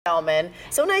Gentlemen.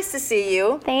 So nice to see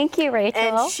you. Thank you, Rachel.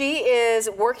 And she is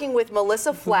working with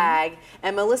Melissa Flagg,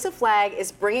 and Melissa Flagg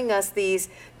is bringing us these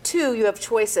two, you have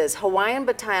choices, Hawaiian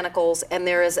Botanicals, and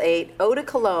there is a eau de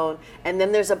cologne, and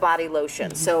then there's a body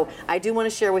lotion. So I do want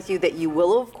to share with you that you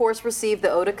will, of course, receive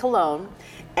the eau de cologne,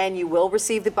 and you will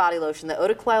receive the body lotion. The eau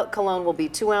de cologne will be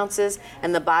 2 ounces,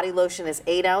 and the body lotion is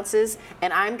 8 ounces,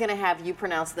 and I'm going to have you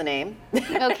pronounce the name.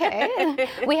 Okay.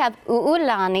 We have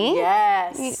U'ulani.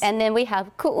 Yes. And then we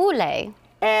have Ku'ule.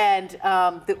 And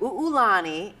the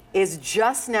U'ulani is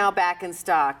just now back in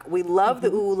stock. We love the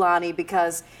U'ulani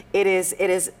because it is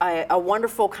a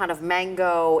wonderful kind of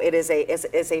mango. It is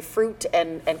a fruit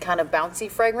and kind of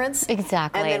bouncy fragrance.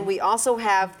 Exactly. And then we also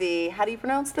have the, how do you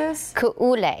pronounce this?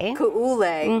 Ku'ule.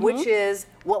 Ku'ule, which is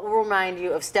what will remind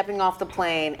you of stepping off the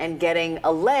plane and getting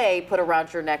a lei put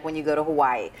around your neck when you go to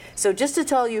Hawaii. So just to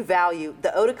tell you value,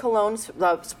 the eau de cologne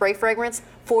spray fragrance,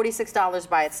 $46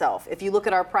 by itself. If you look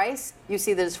at our price, you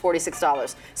see that it's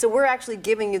 $46. So we're actually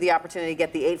giving you the opportunity to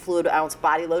get the 8 fluid ounce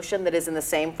body lotion that is in the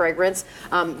same fragrance,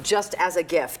 just as a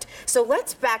gift. So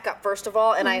let's back up first of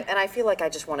all, and I feel like I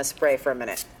just want to spray for a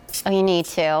minute. Oh, you need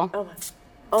to.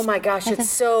 Oh my gosh,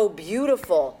 it's so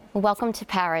beautiful. Welcome to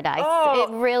paradise. Oh. It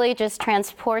really just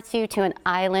transports you to an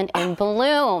island in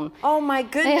bloom. Oh my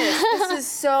goodness, this is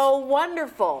so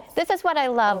wonderful. This is what I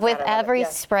love with every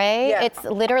spray. Yeah. It's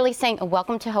literally saying,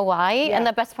 welcome to Hawaii. And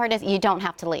the best part is you don't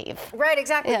have to leave. Right,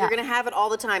 exactly. You're going to have it all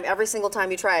the time, every single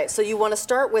time you try it. So you want to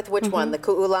start with which one, the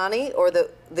Ku'ulani or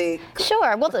the...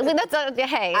 Sure. Well, that's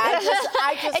hey.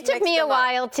 I just it took me a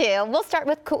while too. We'll start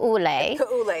with Ku'ule.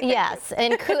 Ku'ule. Yes,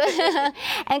 and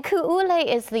Ku'ule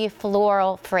is the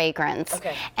floral fragrance.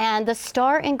 Okay. And the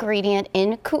star ingredient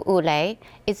in Ku'ule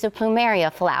is the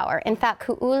plumeria flower. In fact,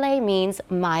 Ku'ule means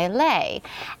my lei.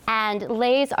 And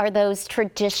leis are those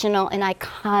traditional and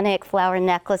iconic flower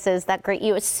necklaces that greet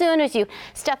you as soon as you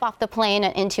step off the plane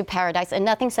and into paradise. And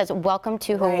nothing says welcome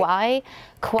to Hawaii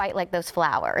quite like those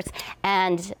flowers.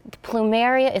 And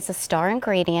plumeria is a star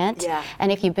ingredient. Yeah.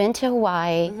 And if you've been to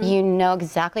Hawaii, you know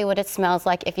exactly what it smells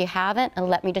like. If you haven't,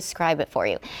 let me describe it for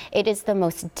you. It is the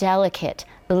most delicate,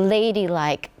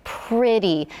 ladylike,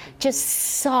 pretty, just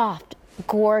soft,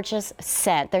 gorgeous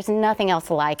scent. There's nothing else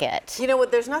like it. You know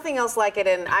what? There's nothing else like it,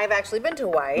 and I've actually been to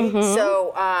Hawaii.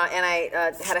 So, and I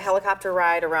had a helicopter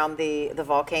ride around the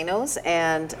volcanoes,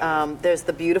 and there's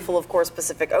the beautiful, of course,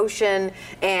 Pacific Ocean,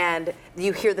 and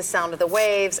you hear the sound of the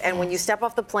waves, and when you step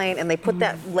off the plane and they put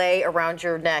that lei around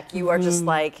your neck, you are just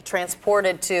like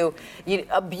transported to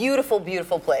a beautiful,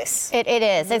 beautiful place. It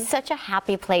is. It's such a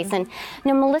happy place. And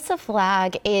you know, Melissa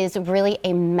Flagg is really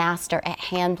a master at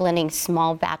hand blending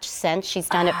small batch scents. She's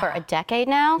done it for a decade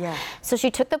now. Yeah. So she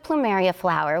took the plumeria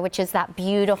flower, which is that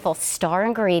beautiful star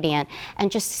ingredient, and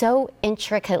just so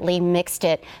intricately mixed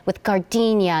it with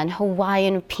gardenia and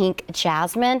Hawaiian pink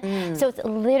jasmine. So it's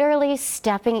literally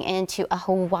stepping into a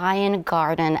Hawaiian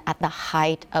garden at the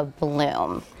height of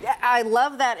bloom. I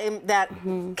love that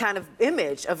kind of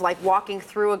image of like walking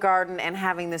through a garden and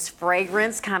having this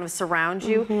fragrance kind of surround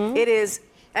you. It is,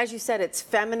 as you said, it's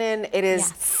feminine, it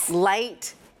is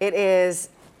light, it is...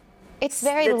 It's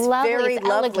very lovely, it's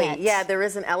elegant. Yeah, there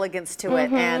is an elegance to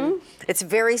it, and it's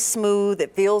very smooth.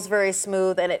 It feels very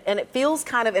smooth, and it feels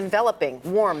kind of enveloping,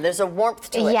 warm. There's a warmth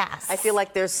to it. Yes. I feel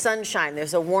like there's sunshine.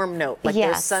 There's a warm note, like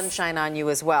there's sunshine on you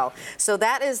as well. So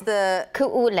that is the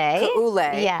Ku'ule.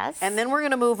 Ku'ule. Yes. And then we're going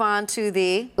to move on to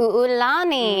the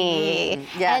U'ulani.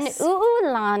 Yes. And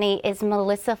U'ulani is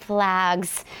Melissa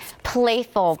Flagg's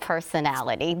playful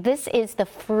personality. This is the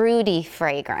fruity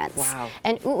fragrance. Wow.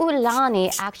 And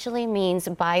U'ulani actually means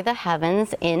by the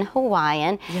heavens in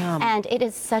Hawaiian. Yum. And it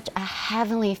is such a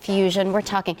heavenly fusion. We're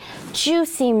talking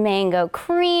juicy mango,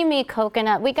 creamy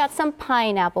coconut. We got some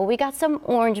pineapple. We got some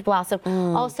orange blossom,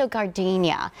 also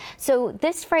gardenia. So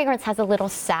this fragrance has a little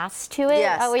sass to it.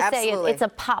 Yes, I always absolutely. say it's a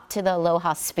pop to the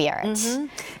aloha spirit.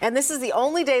 And this is the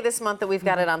only day this month that we've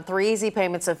got it on 3 easy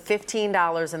payments of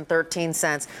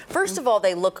 $15.13. First of all,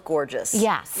 they look gorgeous.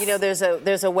 Yes. You know, there's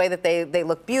a way that they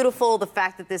look beautiful. The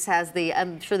fact that this has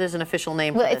I'm sure there's an official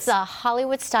name for this. It's a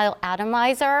Hollywood-style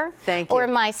atomizer. Thank you. Or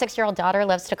my 6-year-old daughter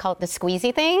loves to call it the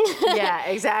squeezy thing. Yeah,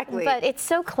 exactly. But it's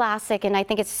so classic, and I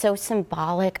think it's so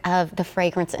symbolic of the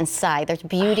fragrance inside. There's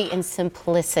beauty and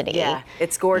simplicity. Yeah,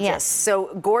 it's gorgeous. Yes.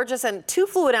 So gorgeous, and 2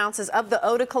 fluid ounces of the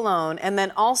eau de cologne, and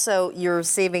then also you're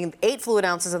saving 8 fluid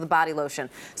ounces of the body lotion.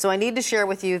 So I need to share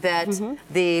with you that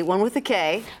the one with the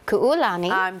K, Ku'ulani.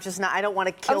 I don't want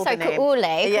to kill the name.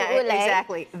 Ku'ule. Yeah, Ku'ule.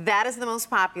 exactly. That is the most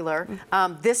popular.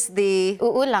 The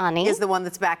U'ulani is the one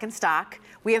that's back in stock.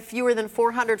 we have fewer than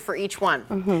 400 for each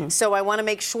one. So I want to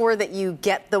make sure that you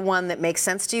get the one that makes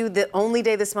sense to you. The only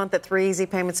day this month that 3 easy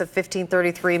payments of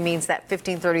 $15.33 means that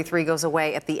 $15.33 goes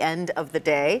away at the end of the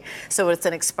day. So it's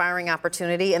an expiring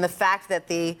opportunity. And the fact that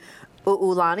the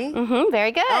Uulani.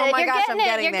 Very good. Oh my You're gosh, getting I'm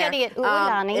getting You're there. getting it.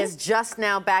 Uulani. Is just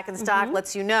now back in stock.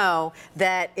 Lets you know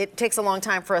that it takes a long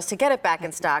time for us to get it back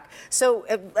in stock. So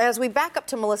as we back up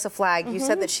to Melissa Flagg, you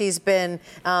said that she's been.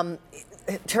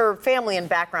 Her family and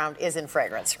background is in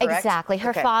fragrance, correct? Exactly.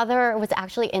 Her father was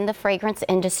actually in the fragrance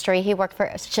industry. He worked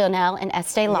for Chanel and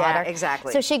Estee Lauder. Yeah,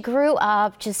 exactly. So she grew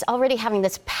up just already having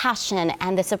this passion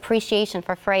and this appreciation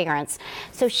for fragrance.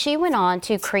 So she went on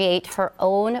to create her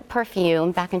own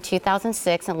perfume back in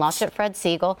 2006 and launched it at Fred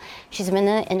Siegel. She's been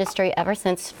in the industry ever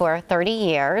since for 30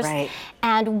 years. Right.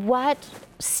 And what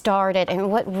started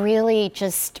and what really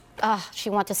just she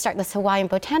wanted to start this Hawaiian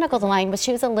Botanicals line was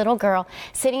she was a little girl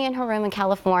sitting in her room in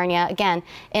California, again,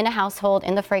 in a household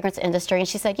in the fragrance industry, and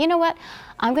she said, you know what,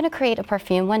 I'm going to create a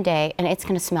perfume one day and it's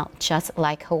going to smell just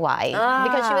like Hawaii.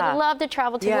 Because she would love to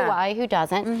travel to Hawaii, who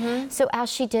doesn't? So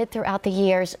as she did throughout the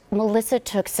years, Melissa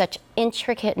took such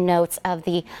intricate notes of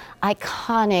the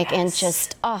iconic and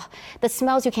just, the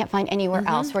smells you can't find anywhere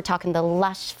else. We're talking the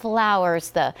lush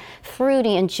flowers, the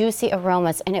fruity and juicy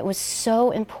aromas, and it was so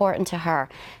important to her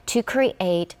to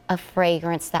create a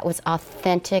fragrance that was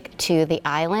authentic to the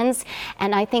islands.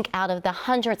 And I think out of the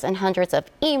hundreds and hundreds of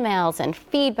emails and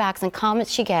feedbacks and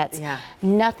comments she gets,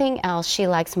 nothing else she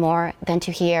likes more than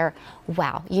to hear,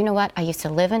 wow, you know what? I used to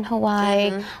live in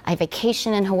Hawaii. I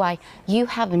vacation in Hawaii. You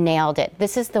have nailed it.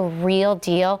 This is the real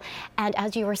deal. And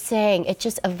as you were saying, it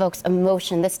just evokes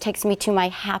emotion. This takes me to my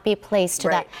happy place,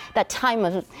 to that time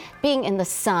of being in the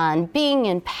sun, being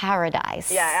in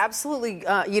paradise. Yeah, absolutely.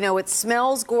 You know, it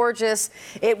smells gorgeous.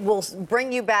 It will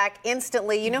bring you back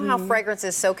instantly. You know how fragrance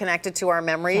is so connected to our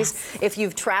memories? If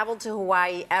you've traveled to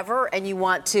Hawaii ever and you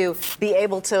want to be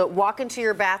able to walk into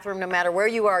your bathroom no matter where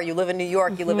you are, you live in New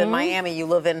York, you live in Miami, you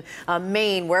live in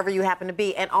Maine, wherever you happen to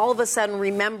be, and all of a sudden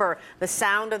remember the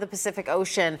sound of the Pacific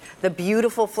Ocean, the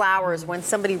beautiful flowers when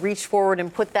somebody reached forward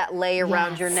and put that lei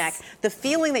around your neck, the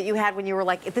feeling that you had when you were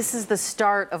like, this is the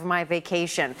start of my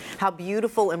vacation, how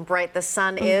beautiful and bright the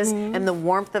sun is and the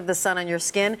warmth of the sun on your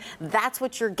skin. That's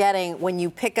what you're getting when you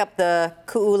pick up the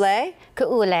ku'ulei.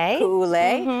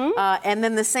 And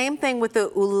then the same thing with the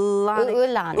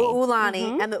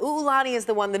uulani. And the uulani is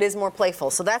the one that is more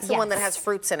playful. So that's the one that has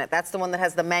fruits in it. That's the one that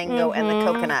has the mango and the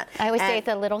coconut. I always say it's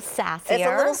a little sassier. It's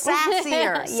a little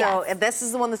sassier. So this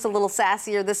is the one that's a little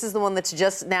sassier. This is the one that's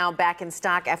just now back in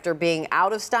stock after being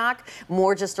out of stock.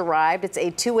 More just arrived. It's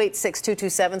a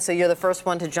 286227, so you're the first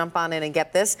one to jump on in and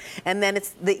get this. And then it's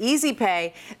the easy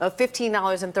pay of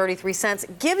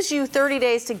 $15.33. Gives you 30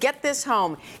 days to get this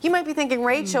home. You might be thinking,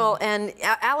 Rachel and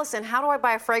Allison, how do I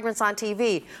buy a fragrance on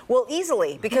TV? Well,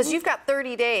 easily, because you've got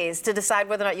 30 days to decide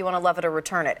whether or not you want to love it or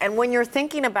return it. And when you're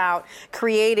thinking about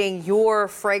creating your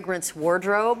fragrance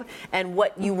wardrobe and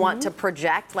what you want to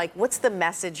project, like what's the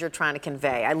message you're trying to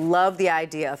convey? I love the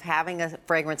idea of having a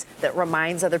fragrance that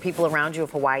reminds other people around you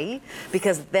of Hawaii,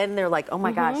 because then they're like, oh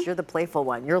my gosh, you're the playful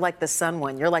one. You're like the sun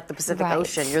one. You're like the Pacific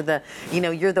Ocean. You're the,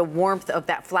 you're the warmth of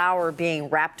that flower being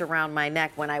wrapped around my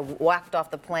neck when I walked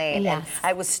off the plane. And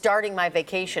I was starting my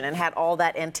vacation and had all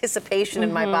that anticipation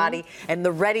in my body and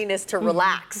the readiness to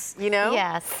relax, you know?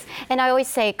 Yes. And I always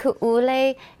say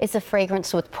ku'ulei is a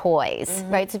fragrance with poise,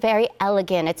 right? It's very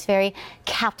elegant. It's very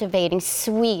captivating,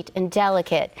 sweet, and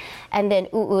delicate. And then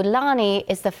uulani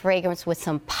is the fragrance with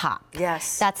some pop.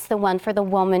 Yes. That's the one for the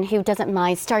woman who doesn't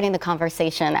mind starting the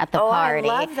conversation at the party.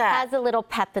 I love that. Has a little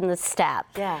pep in the step.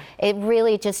 Yeah. It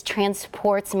really just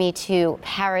transports me to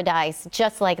paradise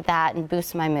just like that and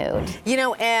boosts my mood. You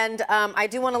know, and I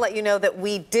do want to let you know that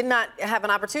we did not have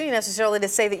an opportunity necessarily to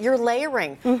say that you're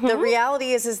layering. The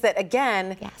reality is that,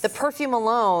 again, the perfume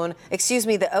alone,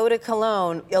 the eau de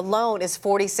cologne alone is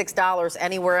 $46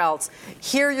 anywhere else.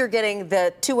 Here you're getting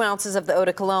the 2 ounces of the eau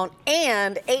de cologne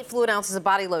and 8 fluid ounces of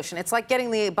body lotion. It's like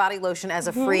getting the body lotion as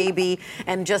a freebie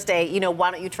and just a,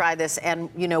 why don't you try this and,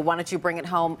 why don't you bring it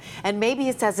home? And maybe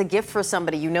it's as a gift for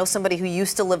somebody. You know somebody who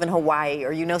used to live in Hawaii,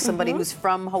 or you know somebody who's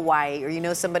from Hawaii, or you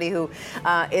know somebody who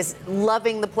is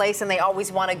loving the place and they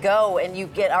always want to go, and you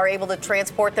are able to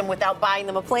transport them without buying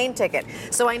them a plane ticket.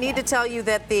 So I need to tell you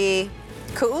that the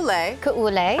ku'ulei,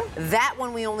 that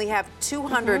one we only have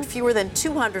 200, fewer than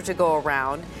 200 to go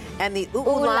around. And the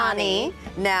uulani,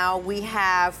 now we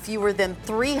have fewer than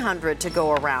 300 to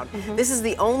go around. This is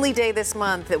the only day this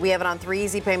month that we have it on 3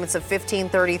 easy payments of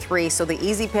 $15.33. So the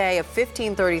easy pay of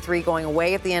 $15.33 going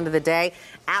away at the end of the day.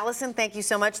 Allison, thank you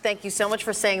so much. Thank you so much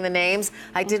for saying the names.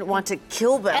 I didn't want to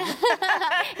kill them.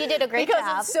 You did a great because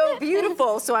job. it's so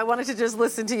beautiful, so I wanted to just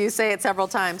listen to you say it several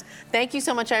times. Thank you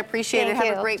so much. I appreciate it. Thank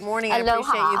Have you. a great morning. Aloha. I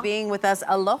appreciate you being with us.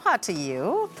 Aloha to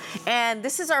you. And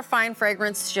this is our Fine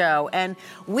Fragrance show, and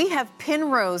we have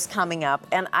Penrose coming up.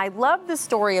 And I love the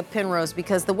story of Penrose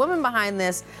because the woman behind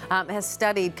this has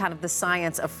studied kind of the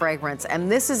science of fragrance.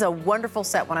 And this is a wonderful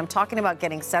set. When I'm talking about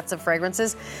getting sets of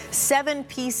fragrances, 7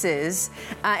 pieces,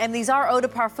 and these are eau de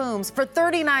parfums for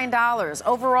 $39.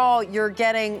 Overall, you're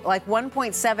getting like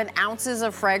 1.7 ounces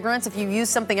of fragrance. If you use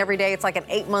something every day, it's like an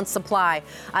 8-month supply.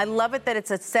 I love it that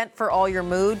it's a scent for all your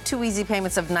mood. 2 easy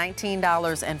payments of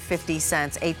 $19.50.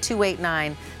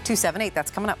 828-9278.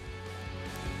 That's coming up.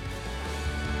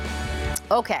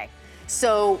 Okay,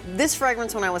 so this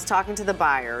fragrance, when I was talking to the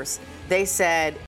buyers, they said,